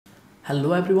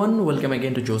Hello everyone, welcome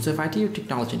again to Joseph IT, your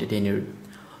technology entertainer.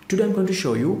 Today I'm going to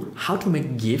show you how to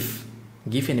make GIF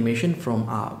animation from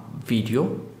a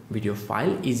video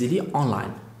file easily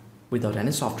online without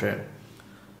any software.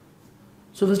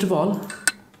 So first of all,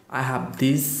 I have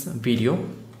this video,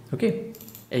 okay,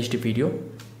 HD video,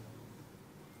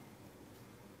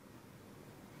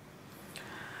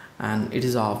 and it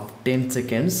is of 10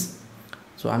 seconds.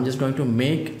 So I'm just going to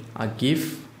make a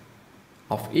GIF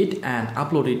of it and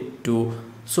upload it to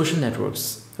social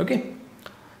networks, okay.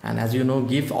 And as you know,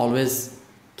 GIF always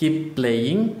keep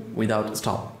playing without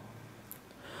stop.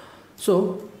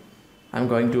 So I'm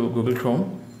going to Google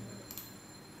Chrome,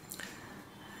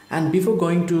 and before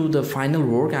going to the final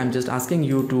work, I'm just asking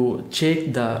you to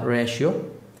check the ratio.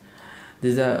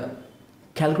 This is a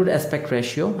calculate aspect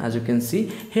ratio. As you can see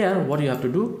here, what you have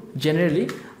to do, generally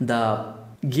the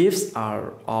GIFs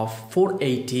are of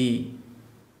 480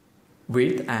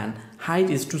 width and height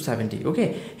is 270,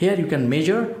 okay. Here you can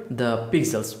measure the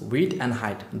pixels, width and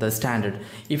height, the standard.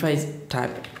 If I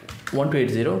type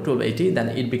 1280 1280, then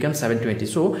it becomes 720,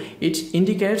 so it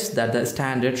indicates that the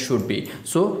standard should be.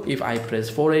 So if I press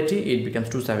 480, it becomes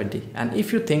 270. And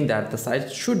if you think that the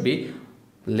size should be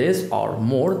less or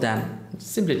more, then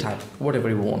simply type whatever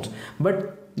you want,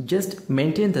 but just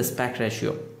maintain the aspect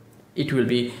ratio. It will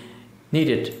be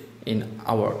needed in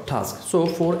our task. So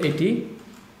 480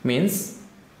 means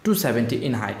 270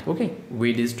 in height, okay.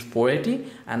 Width is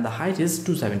 480 and the height is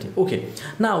 270, okay.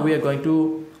 Now we are going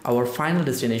to our final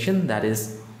destination, that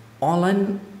is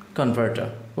online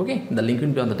converter, okay. The link will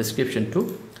be on the description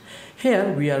too.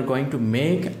 Here we are going to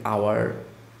make our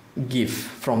GIF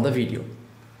from the video.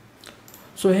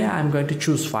 So here I'm going to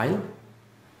choose file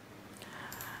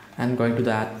and going to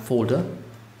that folder.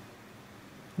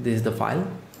 This is the file.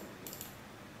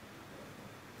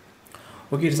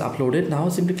 Okay, it is uploaded. Now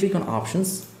simply click on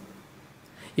options.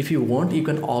 If you want, you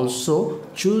can also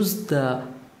choose the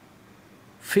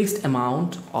fixed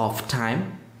amount of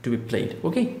time to be played,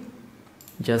 okay.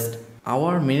 Just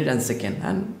hour, minute and second,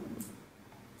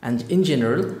 and in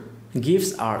general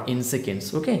GIFs are in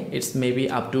seconds, okay. It's maybe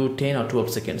up to 10 or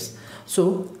 12 seconds.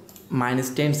 So mine is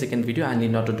 10-second video, I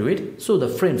need not to do it. So the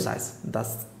frame size,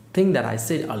 that's thing that I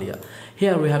said earlier.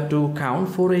 Here we have to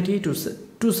count 480 to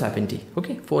 270,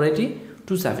 okay. 480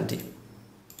 270,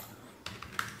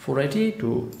 480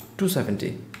 to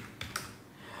 270,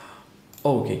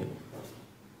 okay.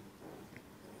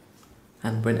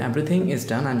 And when everything is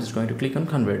done, I'm just going to click on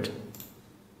convert,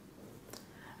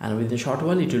 and within a short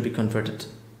while it will be converted.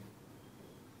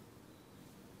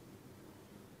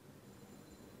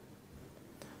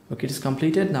 Okay, it is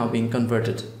completed, now being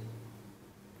converted.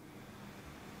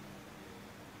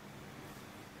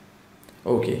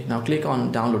 Okay, now click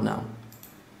on download now.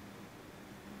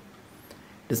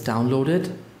 It's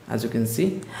downloaded, as you can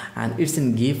see, and it's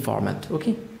in GIF format,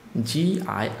 okay,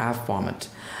 GIF format.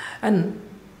 And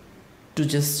to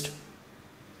just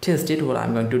test it, what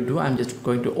I'm going to do, I'm just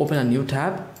going to open a new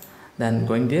tab, then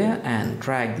going there and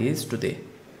drag this to there.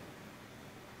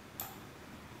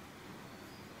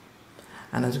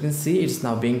 And as you can see, it's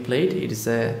now being played. It is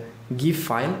a GIF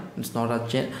file. It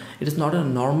is not a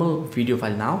normal video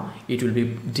file. Now it will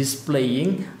be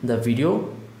displaying the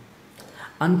video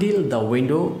until the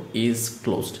window is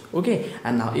closed, okay.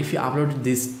 And now if you upload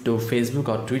this to Facebook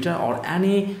or Twitter or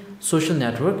any social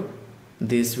network,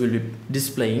 this will be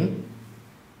displaying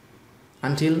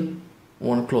until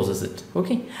one closes it,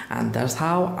 okay. And that's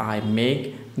how I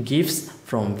make GIFs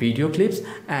from video clips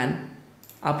and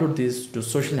upload this to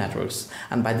social networks.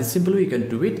 And by this simple way you can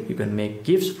do it. You can make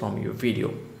GIFs from your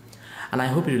video. And I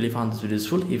hope you really found this video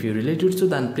useful. If you really did so,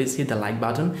 then please hit the like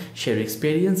button, share your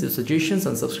experience, your suggestions,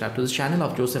 and subscribe to this channel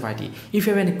of Joseph IT. If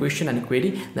you have any question, any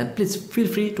query, then please feel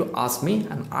free to ask me,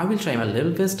 and I will try my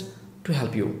level best to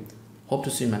help you. Hope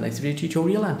to see you in my next video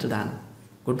tutorial. Until then,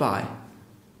 goodbye.